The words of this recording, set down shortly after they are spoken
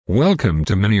Welcome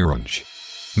to miniOrange.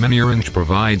 miniOrange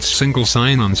provides single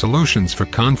sign-on solutions for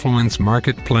Confluence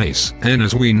Marketplace, and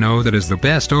as we know, that is the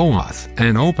best OAuth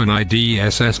and OpenID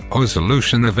SSO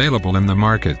solution available in the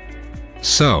market.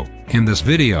 So, in this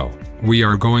video, we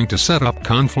are going to set up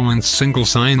Confluence Single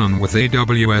Sign-on with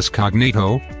AWS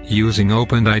Cognito, using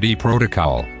OpenID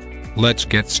protocol. Let's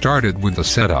get started with the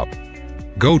setup.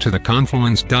 Go to the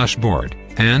Confluence dashboard,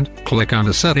 and click on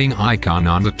the setting icon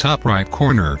on the top right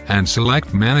corner and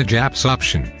select Manage Apps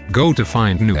option. Go to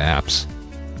Find New Apps.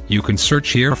 You can search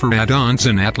here for add-ons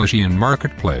in Atlassian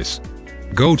Marketplace.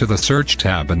 Go to the Search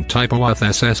tab and type OAuth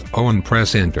SSO and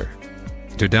press Enter.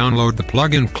 To download the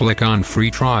plugin, click on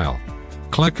Free Trial.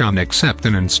 Click on Accept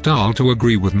and Install to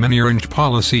agree with miniOrange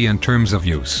policy and terms of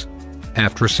use.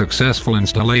 After successful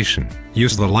installation,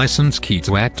 use the license key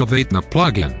to activate the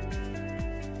plugin.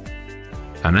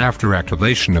 And after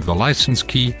activation of the license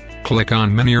key, click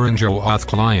on miniOrange OAuth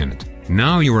Client.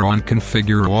 Now you are on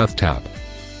Configure OAuth tab.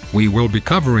 We will be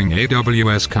covering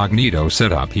AWS Cognito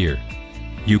setup here.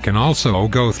 You can also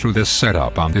go through this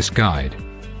setup on this guide.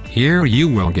 Here you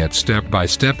will get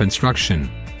step-by-step instruction.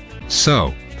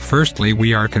 So, firstly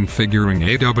we are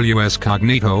configuring AWS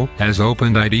Cognito as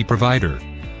OpenID provider.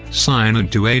 Sign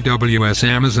into AWS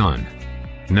Amazon.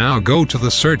 Now go to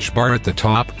the search bar at the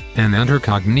top, and enter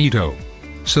Cognito.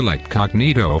 Select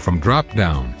Cognito from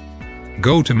drop-down.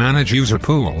 Go to Manage User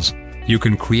Pools. You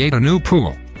can create a new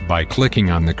pool by clicking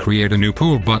on the Create a New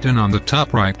Pool button on the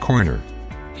top right corner.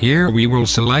 Here we will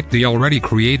select the already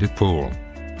created pool.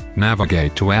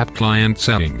 Navigate to App Client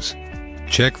Settings.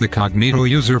 Check the Cognito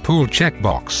User Pool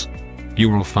checkbox. You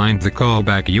will find the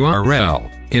callback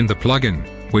URL in the plugin,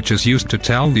 which is used to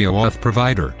tell the OAuth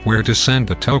provider where to send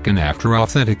the token after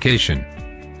authentication.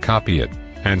 Copy it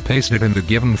and paste it in the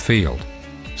given field.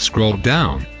 Scroll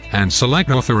down and select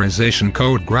Authorization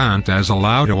Code Grant as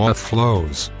Allowed OAuth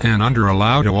Flows, and under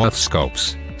Allowed OAuth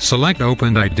Scopes, select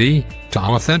OpenID to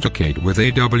authenticate with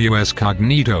AWS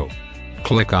Cognito.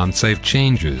 Click on Save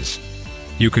Changes.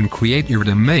 You can create your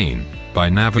domain by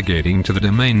navigating to the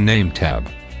Domain Name tab.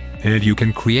 And you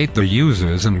can create the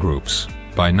users and groups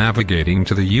by navigating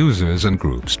to the Users and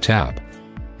Groups tab.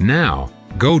 Now,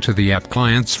 go to the App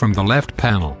Clients from the left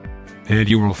panel, and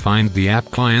you will find the App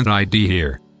Client ID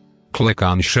here. Click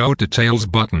on Show Details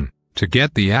button to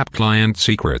get the App Client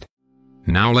secret.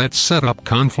 Now let's set up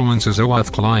Confluence's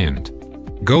OAuth client.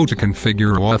 Go to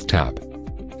Configure OAuth tab.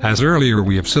 As earlier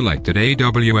we have selected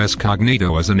AWS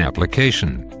Cognito as an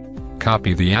application.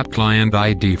 Copy the App Client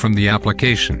ID from the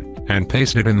application and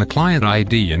paste it in the Client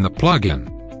ID in the plugin.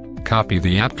 Copy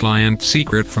the App Client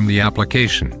secret from the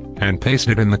application and paste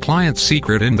it in the Client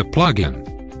secret in the plugin.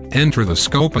 Enter the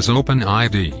scope as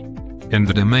OpenID. In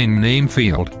the Domain Name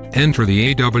field, enter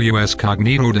the AWS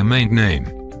Cognito domain name.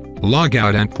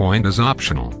 Logout endpoint is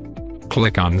optional.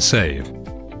 Click on Save.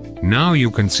 Now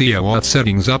you can see OAuth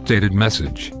settings updated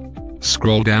message.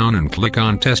 Scroll down and click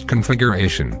on Test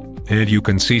Configuration, and you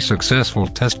can see successful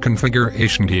test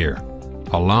configuration here,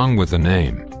 along with the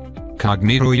name,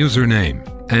 Cognito username,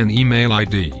 and email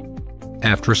ID.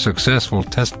 After successful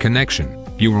test connection,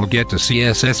 you will get the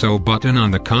SSO button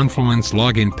on the Confluence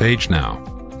login page now.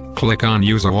 Click on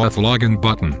Use OAuth Login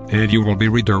button and you will be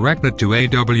redirected to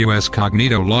AWS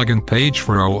Cognito login page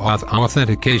for OAuth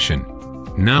authentication.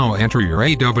 Now enter your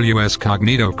AWS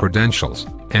Cognito credentials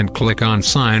and click on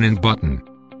Sign In button.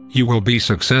 You will be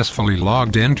successfully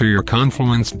logged into your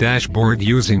Confluence dashboard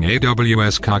using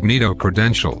AWS Cognito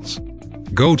credentials.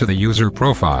 Go to the user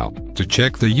profile to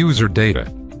check the user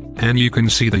data, and you can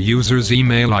see the user's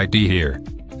email ID here.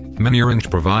 miniOrange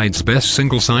provides best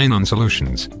single sign-on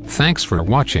solutions. Thanks for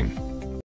watching.